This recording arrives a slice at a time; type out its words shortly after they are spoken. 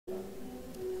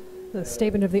The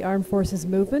statement of the Armed Forces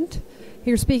Movement.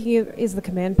 Here speaking is the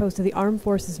command post of the Armed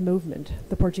Forces Movement.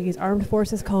 The Portuguese Armed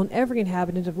Forces call on every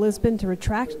inhabitant of Lisbon to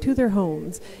retract to their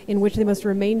homes, in which they must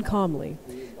remain calmly.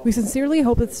 We sincerely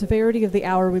hope that the severity of the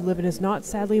hour we live in is not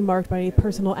sadly marked by any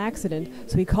personal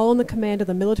accident, so we call on the command of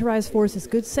the militarized forces'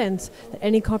 good sense that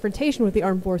any confrontation with the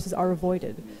armed forces are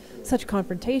avoided. Such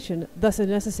confrontation, thus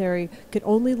unnecessary, could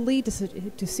only lead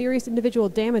to serious individual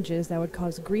damages that would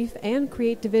cause grief and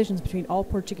create divisions between all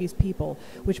Portuguese people,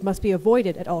 which must be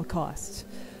avoided at all costs.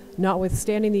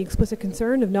 Notwithstanding the explicit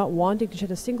concern of not wanting to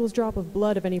shed a single drop of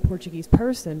blood of any Portuguese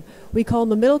person, we call on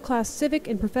the middle-class civic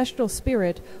and professional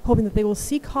spirit, hoping that they will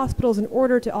seek hospitals in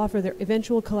order to offer their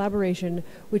eventual collaboration,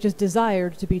 which is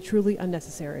desired to be truly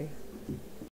unnecessary.